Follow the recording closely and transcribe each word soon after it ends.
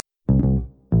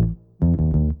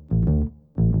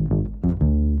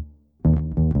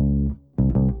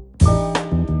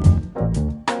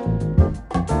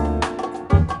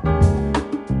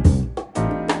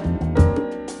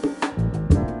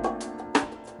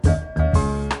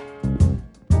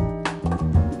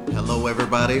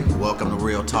everybody. Welcome to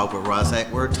Real Talk with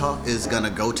Rozak, where talk is gonna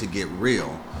go to get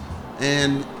real.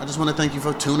 And I just want to thank you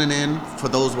for tuning in. For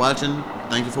those watching,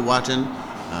 thank you for watching.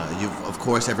 You've, of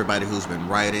course, everybody who's been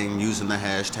writing, using the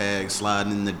hashtag,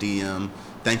 sliding in the DM.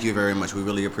 Thank you very much. We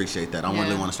really appreciate that. I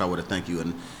really want to start with a thank you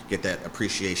and get that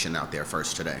appreciation out there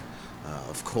first today.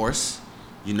 Of course,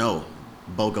 you know,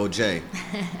 BOGO J,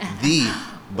 the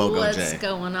BOGO J. What's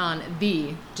going on?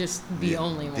 The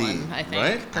only one, I think.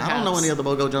 Right? Perhaps. I don't know any other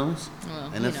BOGO Jones.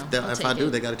 Well, And if I do,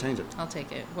 they got to change it. I'll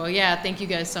take it. Well, yeah, thank you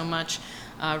guys so much.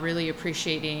 Really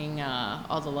appreciating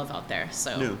all the love out there.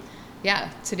 So,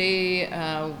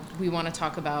 today we want to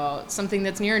talk about something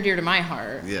that's near and dear to my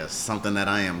heart. Yes, something that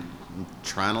I am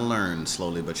trying to learn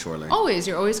slowly but surely.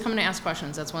 You're always coming to ask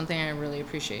questions. That's one thing I really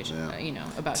appreciate,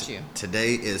 about you.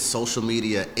 Today is social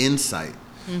media insight.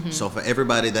 Mm-hmm. So for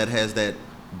everybody that has that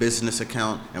business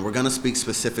account, and we're going to speak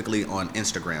specifically on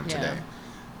Instagram today.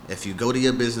 If you go to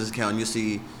your business account and you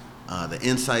see the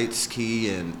insights key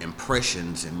and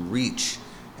impressions and reach,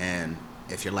 and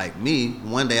if you're like me,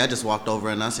 one day I just walked over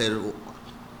and I said,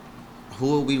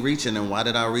 who are we reaching and why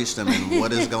did I reach them and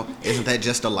what is going, isn't that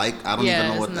just a like? I don't even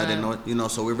know what, I didn't know,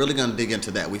 so we're really going to dig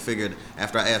into that. We figured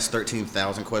after I asked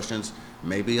 13,000 questions,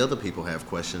 maybe other people have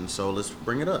questions, so let's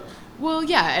bring it up. Well,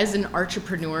 yeah, as an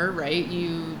entrepreneur, right,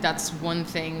 that's one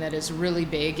thing that is really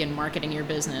big in marketing your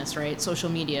business, right?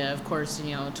 Social media, of course,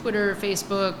 Twitter,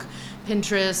 Facebook,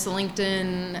 Pinterest,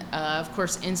 LinkedIn, of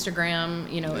course, Instagram,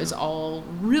 is all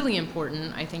really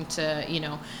important, I think,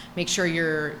 to, make sure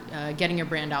you're getting your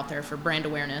brand out there for brand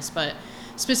awareness. But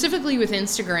specifically with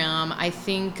Instagram, I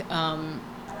think,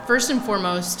 first and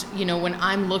foremost, when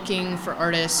I'm looking for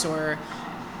artists or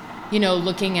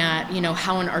looking at,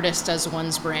 how an artist does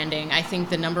one's branding, I think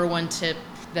the number one tip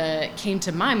that came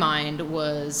to my mind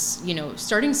was,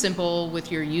 starting simple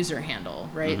with your user handle,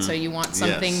 right? Mm-hmm. So you want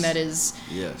something that is,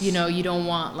 you don't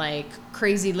want like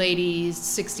crazy lady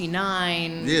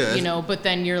 69, but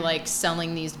then you're like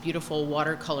selling these beautiful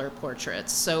watercolor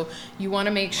portraits. So you want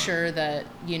to make sure that,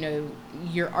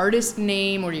 your artist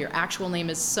name or your actual name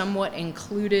is somewhat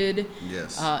included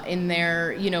in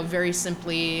there, very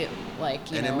simply,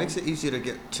 like, and it makes it easier to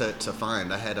get to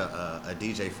find. I had a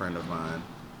DJ friend of mine.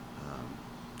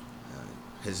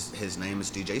 His name is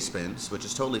DJ Spins, which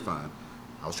is totally fine.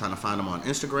 I was trying to find him on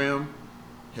Instagram,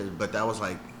 but that was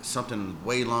like something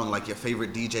way long, like your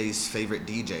favorite DJ's favorite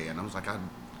DJ, and I was like, how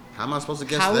am I supposed to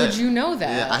guess that? How would you know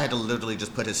that? Yeah, I had to literally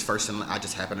just put his first and I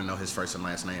just happened to know his first and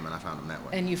last name, and I found him that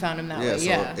way. And you found him that way,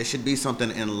 yeah. So it should be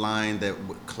something in line that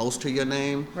close to your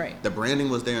name. Right. The branding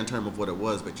was there in terms of what it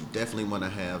was, but you definitely want to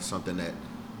have something that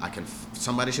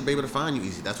somebody should be able to find you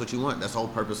easy. That's what you want. That's the whole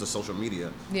purpose of social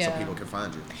media, so people can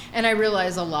find you. And I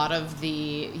realize a lot of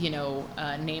the,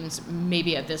 names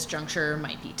maybe at this juncture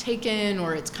might be taken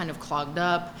or it's kind of clogged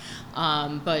up,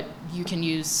 but you can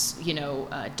use,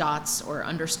 dots or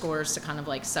underscores to kind of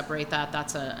like separate that.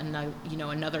 That's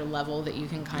another level that you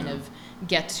can kind of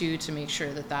get to make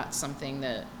sure that that's something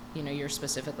that you're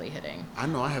specifically hitting. I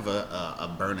know I have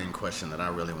a burning question that I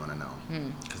really want to know,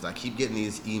 because I keep getting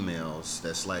these emails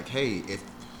that's like, hey, if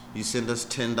you send us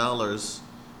 $10,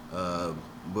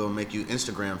 we'll make you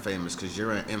Instagram famous because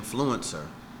you're an influencer.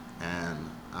 And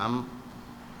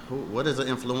what is an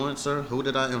influencer? Who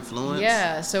did I influence?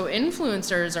 Yeah, so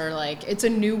influencers are like, it's a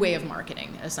new way of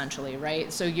marketing, essentially,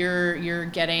 right? So you're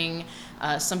getting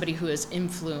somebody who has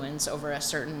influence over a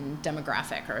certain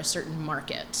demographic or a certain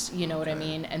market, you know what I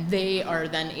mean? And they are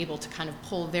then able to kind of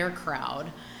pull their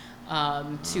crowd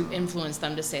to influence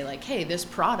them to say like, hey, this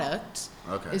product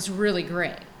is really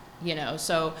great.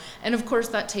 So, and of course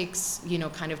that takes,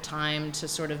 kind of time to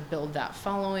sort of build that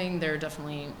following. There are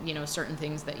definitely, certain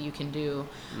things that you can do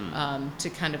to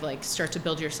kind of like start to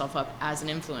build yourself up as an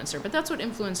influencer. But that's what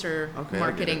influencer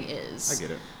marketing is. I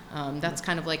get it. That's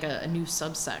kind of like a new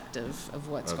subsect of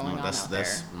what's going on out there.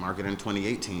 That's marketing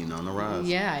 2018 on the rise.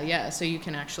 Yeah. So you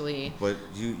can actually... But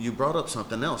you brought up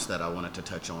something else that I wanted to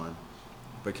touch on,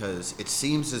 because it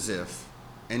seems as if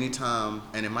anytime,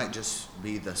 and it might just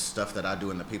be the stuff that I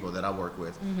do and the people that I work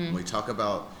with, when we talk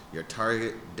about your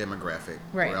target demographic,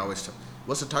 we always talk,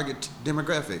 what's the target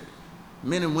demographic?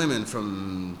 Men and women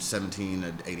from 17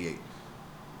 to 88.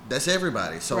 That's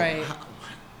everybody. So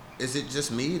is it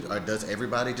just me, or does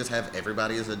everybody just have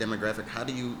everybody as a demographic?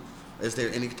 Is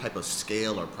there any type of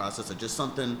scale or process or just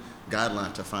something,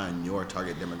 guideline to find your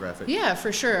target demographic? Yeah,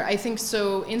 for sure. I think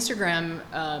so. Instagram,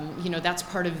 that's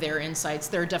part of their insights.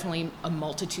 There are definitely a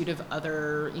multitude of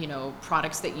other,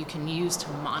 products that you can use to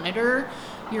monitor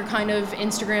your kind of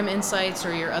Instagram insights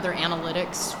or your other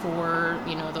analytics for,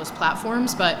 those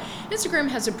platforms. But Instagram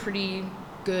has a pretty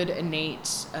good innate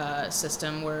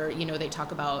system where, you know, they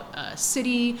talk about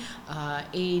city,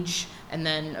 age, and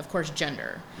then of course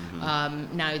gender.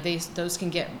 Now those can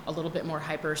get a little bit more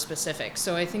hyper specific.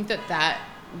 So I think that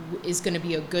is going to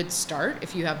be a good start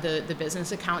if you have the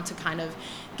business account to kind of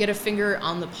get a finger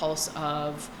on the pulse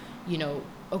of, you know,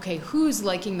 okay, who's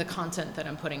liking the content that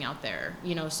I'm putting out there?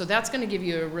 You know, so that's going to give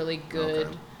you a really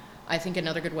good, I think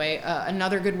another good way.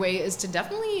 Another good way is to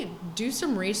definitely do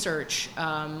some research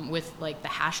with like the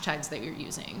hashtags that you're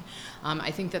using.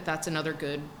 I think that's another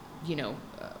good, you know,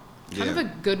 kind of a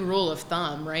good rule of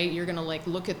thumb, right? You're going to like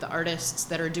look at the artists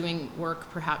that are doing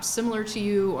work perhaps similar to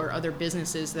you, or other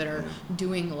businesses that are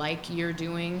doing like you're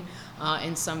doing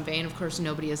in some vein. Of course,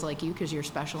 nobody is like you because you're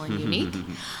special and unique.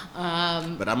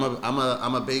 But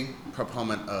I'm a big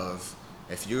proponent of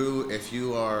if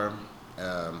you are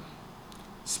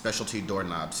specialty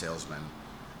doorknob salesman,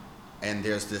 and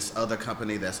there's this other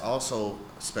company that's also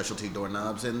specialty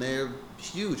doorknobs, and they're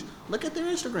huge. Look at their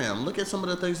Instagram. Look at some of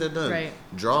the things they've done. Right.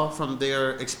 Draw from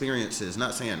their experiences.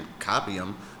 Not saying copy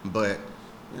them, but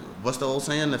you know, what's the old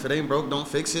saying? If it ain't broke, don't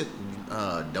fix it.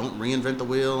 Don't reinvent the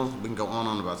wheel. We can go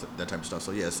on about that type of stuff.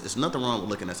 So yes, it's nothing wrong with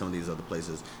looking at some of these other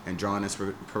places and drawing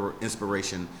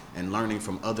inspiration and learning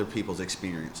from other people's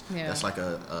experience. Yeah. That's like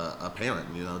a parent.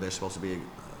 You know, they're supposed to be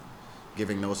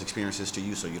giving those experiences to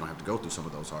you so you don't have to go through some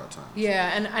of those hard times.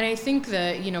 Yeah, and I think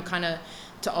that, you know, kind of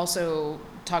to also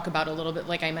talk about a little bit,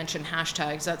 like I mentioned,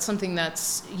 hashtags, that's something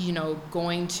that's, you know,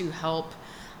 going to help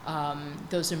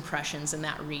those impressions and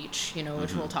that reach, you know,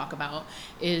 which we'll talk about,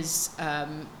 is,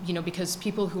 you know, because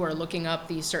people who are looking up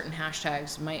these certain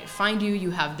hashtags might find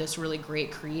you have this really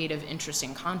great, creative,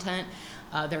 interesting content.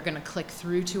 They're going to click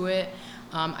through to it.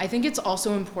 I think it's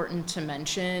also important to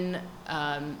mention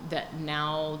that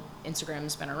now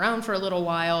Instagram's been around for a little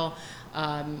while.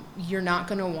 You're not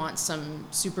going to want some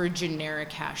super generic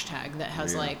hashtag that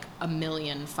has like 1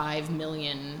 million, 5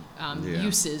 million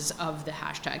uses of the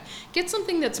hashtag. Get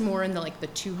something that's more in the like the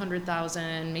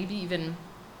 200,000, maybe even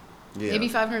maybe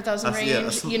 500,000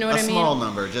 range. You know what I mean? A small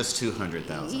number, just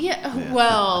 200,000. Yeah.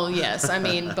 Well, yes. I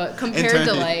mean, but compared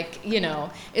to like, you know,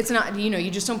 it's not, you know,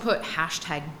 you just don't put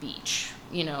hashtag beach.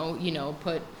 You know,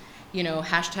 put, you know,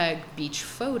 hashtag beach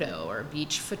photo or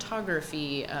beach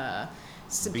photography.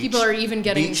 So people are even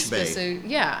getting specific.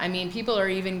 Yeah, I mean, people are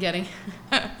even getting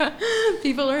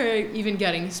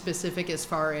specific as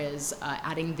far as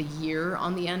adding the year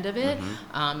on the end of it,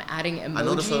 adding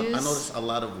emojis. I notice a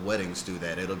lot of weddings do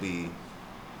that. It'll be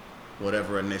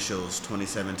whatever initials,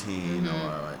 2017,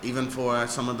 or even for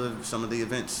some of the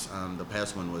events. The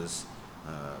past one was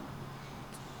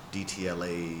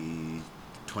DTLA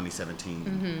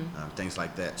 2017, things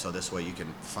like that. So this way you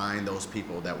can find those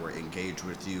people that were engaged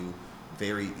with you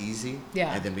very easy,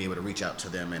 and then be able to reach out to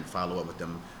them and follow up with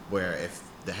them. Where if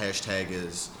the hashtag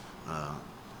is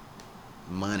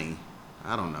money,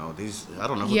 I don't know. People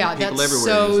that's everywhere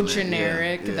so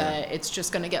generic that it's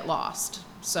just going to get lost.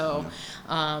 So,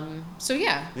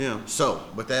 Yeah. So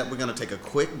with that, we're going to take a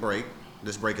quick break.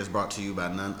 This break is brought to you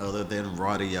by none other than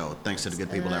Raudio. Thanks to the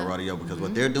good people at Raudio, because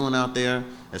what they're doing out there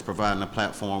is providing a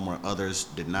platform where others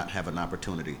did not have an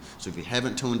opportunity. So if you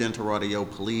haven't tuned into Raudio,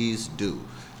 please do.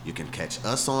 You can catch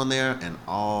us on there and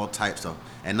all types of,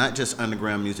 and not just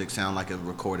underground music sound like it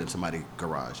recorded in somebody's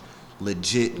garage.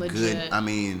 Legit good. I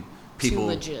mean, people,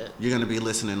 legit. You're going to be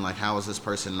listening like, how is this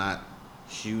person not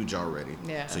huge already?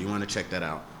 Yeah. So you want to check that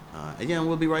out. Again,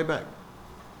 we'll be right back.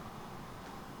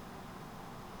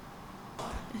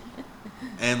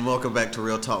 And welcome back to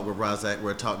Real Talk with Razak,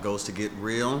 where talk goes to get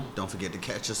real. Don't forget to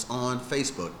catch us on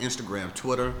Facebook, Instagram,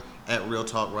 Twitter, at Real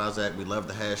Talk Razak. We love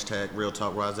the hashtag Real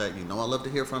Talk Razak. You know I love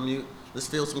to hear from you. Let's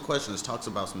field some questions, talk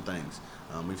about some things.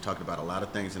 We've talked about a lot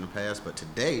of things in the past, but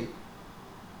today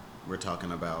we're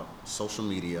talking about social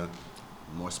media,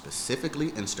 more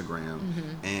specifically Instagram,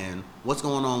 and what's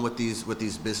going on with these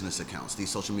business accounts,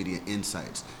 these social media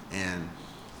insights. And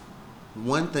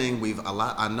one thing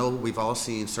I know we've all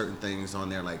seen certain things on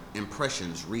there like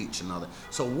impressions, reach, and all that.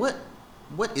 So what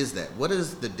is that? What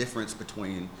is the difference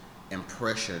between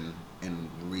impression and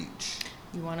reach?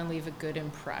 You want to leave a good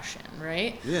impression,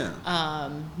 right? Yeah.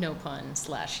 No pun /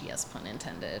 yes pun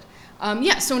intended.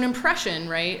 So an impression,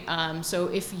 right? So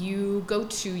if you go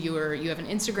to you have an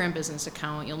Instagram business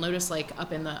account, you'll notice like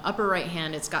up in the upper right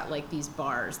hand, it's got like these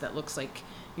bars that looks like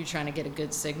you're trying to get a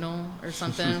good signal or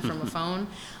something from a phone.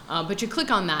 But you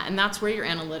click on that, and that's where your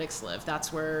analytics live.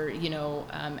 That's where,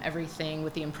 everything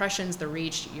with the impressions, the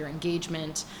reach, your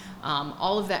engagement,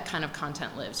 all of that kind of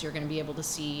content lives. You're going to be able to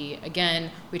see, again,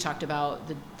 we talked about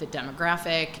the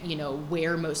demographic,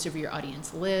 where most of your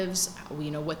audience lives,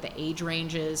 what the age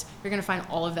range is. You're going to find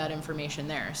all of that information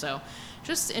there. So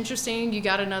just interesting. You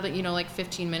got another,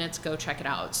 15 minutes, go check it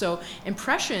out. So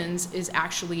impressions is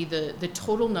actually the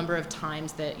total number of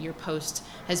times that your post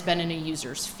has been in a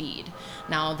user's feed.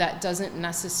 Now, that doesn't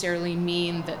necessarily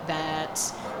mean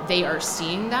that they are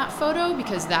seeing that photo,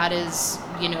 because that is,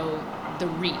 the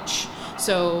reach.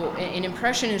 So an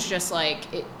impression is just like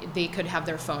they could have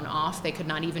their phone off. They could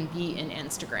not even be in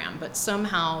Instagram, but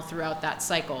somehow throughout that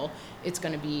cycle, it's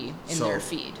going to be in their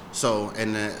feed. So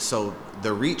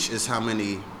the reach is how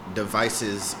many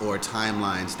devices or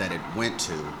timelines that it went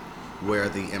to, where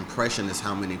the impression is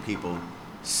how many people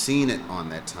seen it on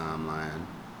that timeline,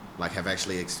 like have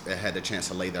actually had the chance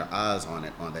to lay their eyes on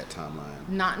it on that timeline.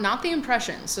 Not the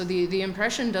impression. So the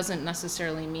impression doesn't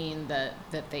necessarily mean that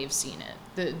they've seen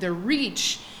it. The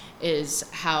reach is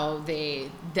how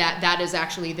that is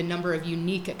actually the number of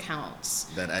unique accounts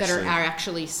that are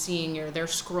actually seeing they're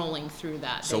scrolling through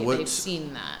that. So they've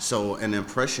seen that. So an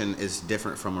impression is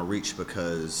different from a reach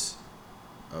because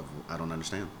of, I don't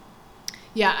understand.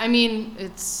 Yeah, I mean,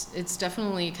 it's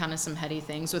definitely kind of some heady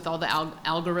things with all the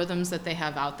algorithms that they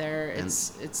have out there.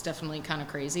 It's definitely kind of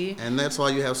crazy. And that's why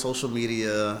you have social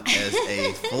media as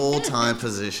a full-time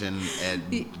position at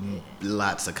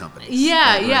lots of companies.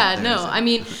 I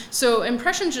mean, so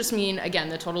impressions just mean, again,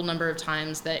 the total number of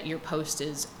times that your post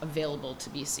is available to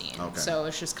be seen. Okay. So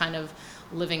it's just kind of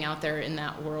living out there in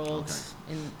that world,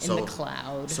 in the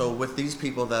cloud. So with these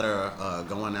people that are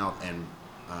going out and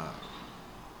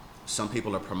some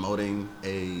people are promoting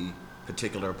a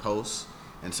particular post,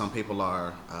 and some people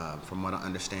are, from what I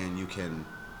understand, you can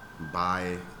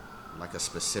buy like a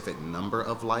specific number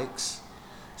of likes.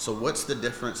 So what's the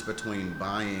difference between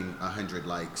buying 100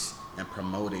 likes and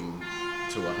promoting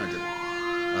to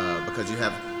 100? Because you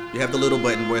have the little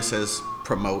button where it says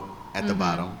promote at the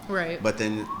bottom. Right. But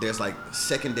then there's like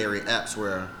secondary apps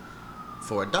where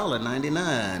for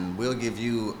 $1.99 we'll give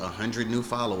you 100 new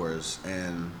followers,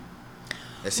 and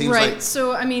it seems right. like,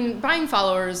 so, I mean, buying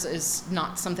followers is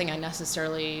not something I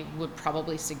necessarily would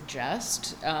probably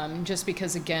suggest, just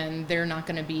because, again, they're not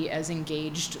going to be as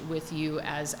engaged with you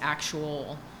as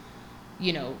actual,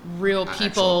 real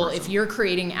people. If you're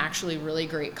creating actually really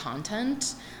great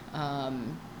content,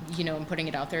 and putting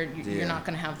it out there, you're not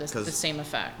going to have the same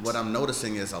effect. What I'm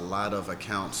noticing is a lot of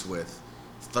accounts with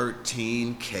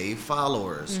 13K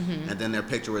followers, and then their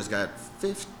picture has got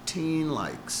 15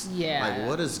 likes. Yeah. Like,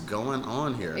 what is going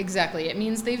on here? Exactly. It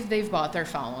means they've bought their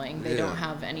following. They don't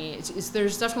have any.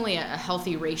 There's definitely a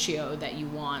healthy ratio that you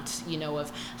want,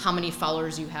 of how many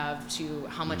followers you have to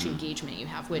how much engagement you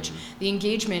have. Which the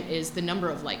engagement is the number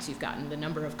of likes you've gotten, the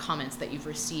number of comments that you've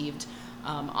received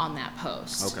on that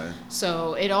post. Okay.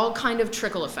 So it all kind of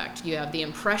trickle effect. You have the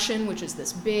impression, which is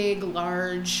this big,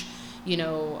 large,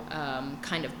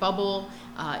 kind of bubble.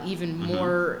 Even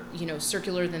more,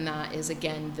 circular than that is,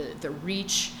 again, the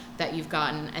reach that you've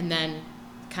gotten. And then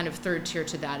kind of third tier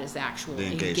to that is the actual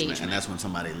engagement. And that's when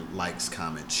somebody likes,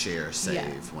 comment, share,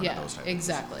 save, one of those types.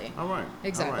 Exactly. All right.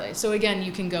 Exactly. All right. So again,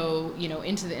 you can go,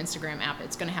 into the Instagram app.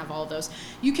 It's going to have all of those.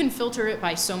 You can filter it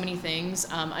by so many things.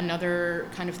 Another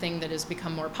kind of thing that has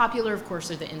become more popular, of course,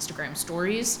 are the Instagram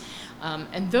stories.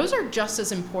 And those are just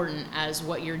as important as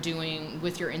what you're doing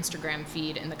with your Instagram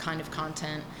feed and the kind of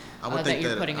content that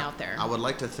you're putting out there. I would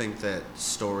like to think that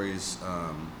stories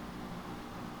are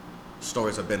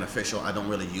beneficial. I don't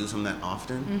really use them that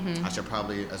often. I should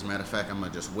probably, as a matter of fact, I'm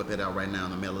gonna just whip it out right now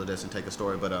in the middle of this and take a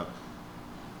story. But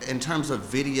in terms of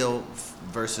video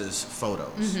versus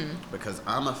photos, because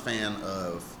I'm a fan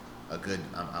of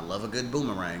I love a good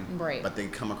boomerang, right? But they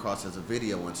come across as a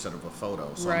video instead of a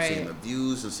photo. So right. I'm seeing the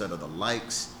views instead of the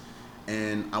likes,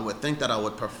 and I would think that I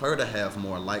would prefer to have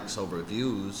more likes over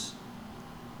views,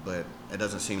 but it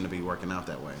doesn't seem to be working out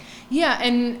that way. Yeah,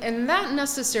 and that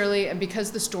necessarily,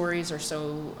 because the stories are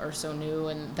so new,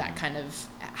 and that kind of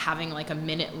having like a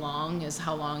minute long is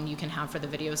how long you can have for the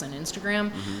videos on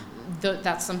Instagram.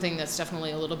 That's something that's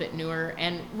definitely a little bit newer,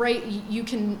 and right, you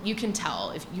can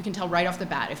tell right off the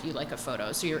bat if you like a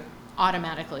photo, so you're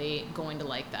automatically going to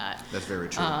like that. That's very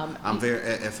true.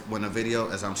 When a video,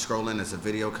 as I'm scrolling, as a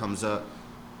video comes up,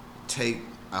 take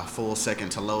a full second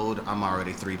to load, I'm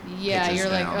already three pictures down. You're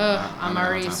like, I'm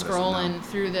already scrolling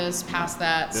through this, past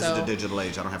that. This is the digital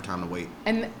age. I don't have time to wait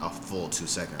a full 2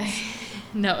 seconds.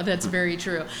 No, that's very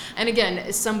true. And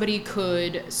again, somebody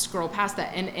could scroll past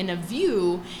that, and a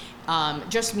view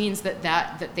just means that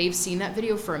they've seen that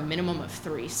video for a minimum of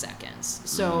 3 seconds.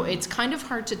 So it's kind of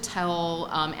hard to tell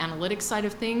analytics side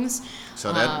of things.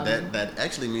 So that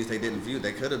actually means they didn't view.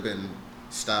 They could have been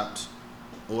stopped,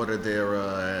 ordered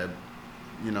their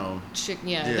their chicken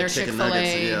Chick-fil-A,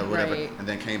 nuggets, whatever, right. and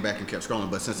then came back and kept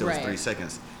scrolling. But since it was Right. 3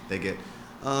 seconds, they get.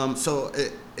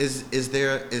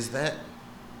 Is that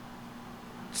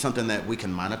something that we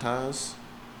can monetize,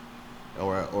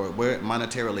 or where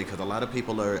monetarily? Because a lot of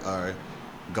people are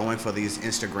going for these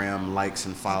Instagram likes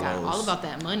and follows. All about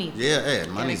that money. Yeah,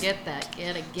 money. Gotta get that.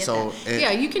 Gotta get So that.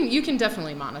 Yeah, you can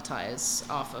definitely monetize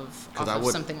off of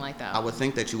something like that. I would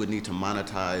think that you would need to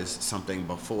monetize something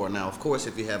before. Now, of course,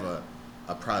 if you have a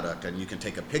product and you can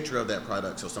take a picture of that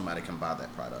product so somebody can buy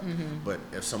that product. Mm-hmm. But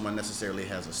if someone necessarily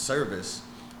has a service,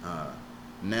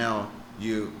 now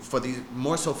for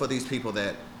these people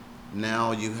that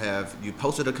now you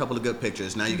posted a couple of good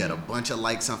pictures, now you got a bunch of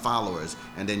likes and followers,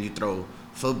 and then you throw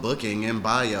for booking in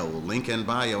bio, link in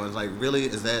bio, and it's like, really,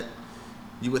 is that,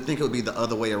 you would think it would be the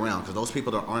other way around, because those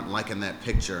people that aren't liking that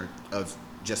picture of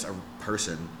just a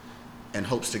person in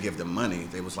hopes to give them money,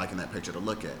 they was liking that picture to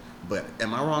look at. But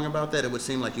am I wrong about that? It would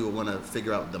seem like you would want to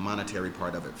figure out the monetary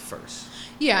part of it first.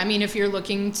 Yeah, I mean, if you're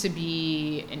looking to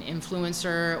be an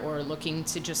influencer or looking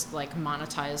to just like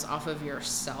monetize off of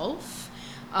yourself,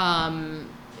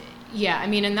 yeah, I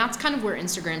mean, and that's kind of where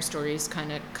Instagram stories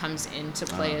kind of comes into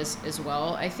play as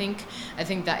well. I think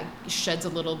that sheds a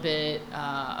little bit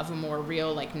of a more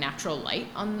real, like, natural light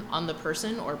on the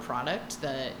person or product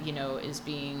that, is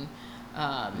being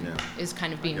is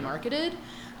kind of being marketed.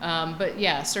 But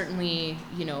yeah, certainly,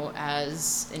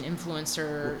 as an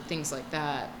influencer, things like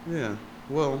that. Yeah.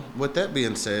 Well, with that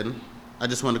being said, I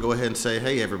just want to go ahead and say,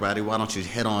 hey, everybody, why don't you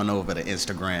head on over to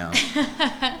Instagram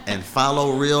and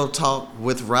follow Real Talk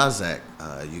with Razak.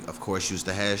 You, of course, use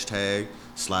the hashtag,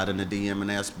 slide in the DM and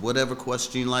ask whatever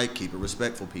question you like. Keep it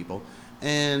respectful, people.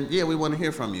 And, yeah, we want to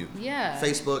hear from you. Yeah.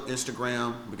 Facebook,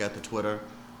 Instagram, we got the Twitter.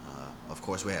 Of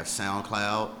course, we have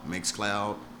SoundCloud,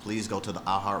 Mixcloud. Please go to the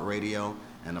iHeartRadio.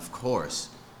 And, of course,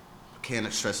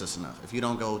 can't stress this enough. If you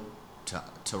don't go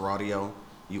to radio,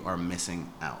 you are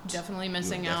missing out. Definitely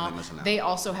missing out. They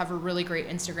also have a really great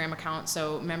Instagram account,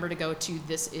 so remember to go to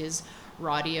This Is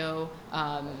Radio.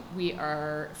 We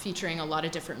are featuring a lot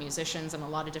of different musicians and a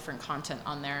lot of different content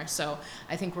on there. So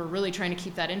I think we're really trying to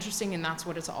keep that interesting, and that's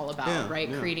what it's all about, right?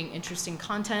 Yeah. Creating interesting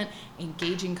content,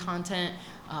 engaging content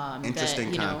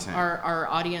that our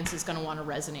audience is going to want to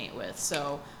resonate with.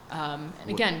 So and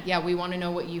again, we want to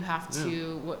know what you have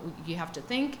to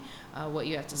think, what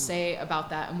you have to say about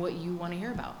that, and what you want to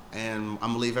hear about. And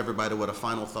I'm gonna leave everybody with a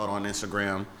final thought on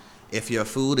Instagram. If your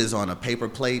food is on a paper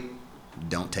plate,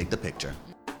 don't take the picture.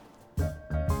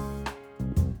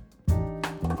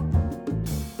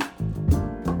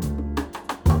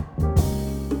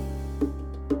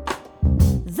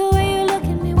 The way you look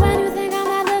at me when you think I'm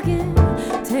not looking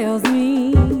tells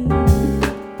me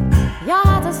your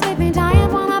heart's a sleeping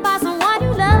giant, wanna buy someone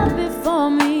you love before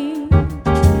me.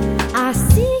 I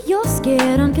see you're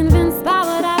scared, unconvinced.